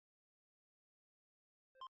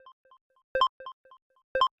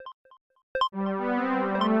Now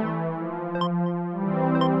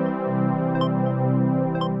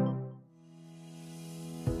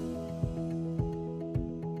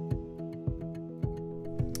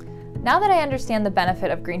that I understand the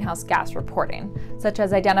benefit of greenhouse gas reporting, such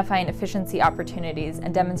as identifying efficiency opportunities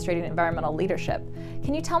and demonstrating environmental leadership,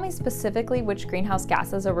 can you tell me specifically which greenhouse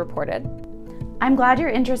gases are reported? I'm glad you're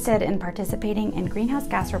interested in participating in greenhouse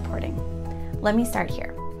gas reporting. Let me start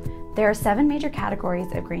here. There are 7 major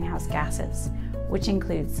categories of greenhouse gases, which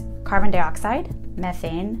includes carbon dioxide,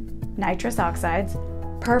 methane, nitrous oxides,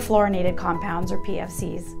 perfluorinated compounds or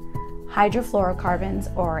PFCs,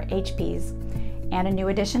 hydrofluorocarbons or HPs, and a new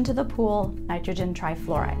addition to the pool, nitrogen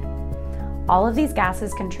trifluoride. All of these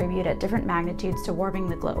gases contribute at different magnitudes to warming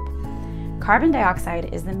the globe. Carbon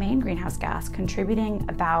dioxide is the main greenhouse gas, contributing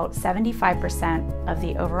about 75% of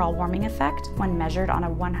the overall warming effect when measured on a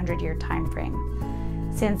 100-year time frame.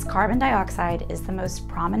 Since carbon dioxide is the most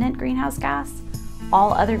prominent greenhouse gas,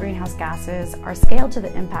 all other greenhouse gases are scaled to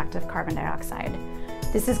the impact of carbon dioxide.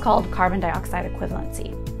 This is called carbon dioxide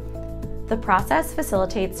equivalency. The process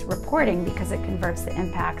facilitates reporting because it converts the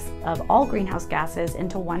impacts of all greenhouse gases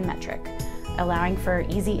into one metric, allowing for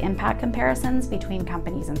easy impact comparisons between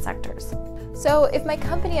companies and sectors. So if my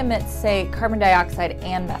company emits, say, carbon dioxide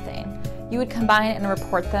and methane, you would combine and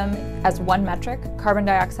report them as one metric, carbon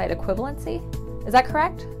dioxide equivalency? Is that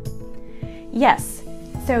correct? Yes.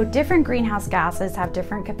 So different greenhouse gases have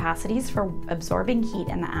different capacities for absorbing heat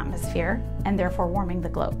in the atmosphere and therefore warming the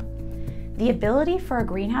globe. The ability for a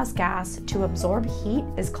greenhouse gas to absorb heat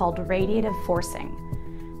is called radiative forcing.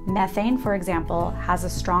 Methane, for example, has a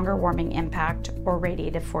stronger warming impact or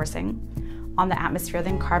radiative forcing on the atmosphere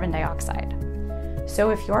than carbon dioxide. So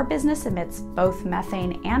if your business emits both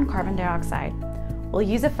methane and carbon dioxide, we'll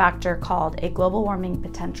use a factor called a global warming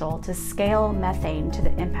potential to scale methane to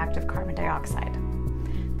the impact of carbon dioxide.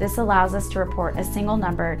 This allows us to report a single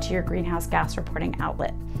number to your greenhouse gas reporting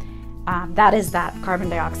outlet. That is that carbon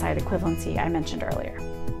dioxide equivalency I mentioned earlier.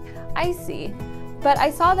 I see. But I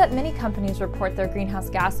saw that many companies report their greenhouse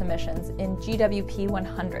gas emissions in GWP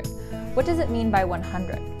 100. What does it mean by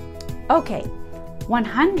 100? Okay,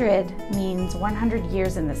 100 means 100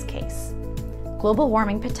 years in this case. Global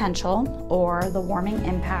warming potential, or the warming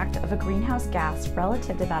impact of a greenhouse gas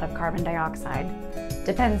relative to that of carbon dioxide,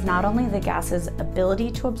 depends not only on the gas's ability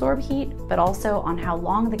to absorb heat, but also on how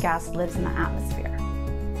long the gas lives in the atmosphere.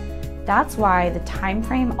 That's why the time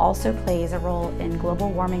frame also plays a role in global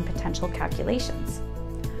warming potential calculations.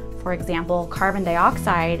 For example, carbon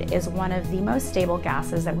dioxide is one of the most stable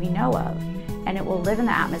gases that we know of, and it will live in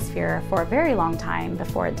the atmosphere for a very long time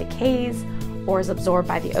before it decays or is absorbed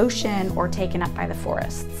by the ocean or taken up by the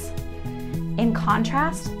forests. In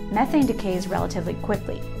contrast, methane decays relatively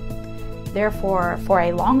quickly. Therefore, for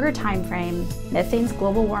a longer time frame, methane's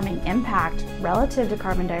global warming impact relative to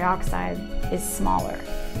carbon dioxide is smaller,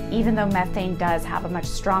 even though methane does have a much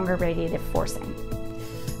stronger radiative forcing.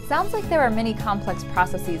 Sounds like there are many complex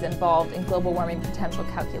processes involved in global warming potential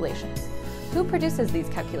calculations. Who produces these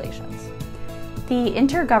calculations? The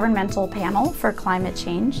Intergovernmental Panel for Climate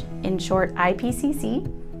Change, in short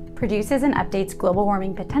IPCC, produces and updates global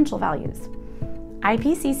warming potential values.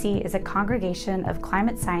 IPCC is a congregation of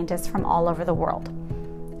climate scientists from all over the world.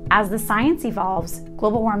 As the science evolves,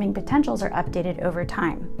 global warming potentials are updated over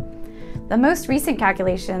time. The most recent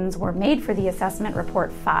calculations were made for the Assessment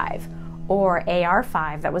Report 5, or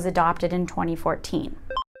AR5, that was adopted in 2014.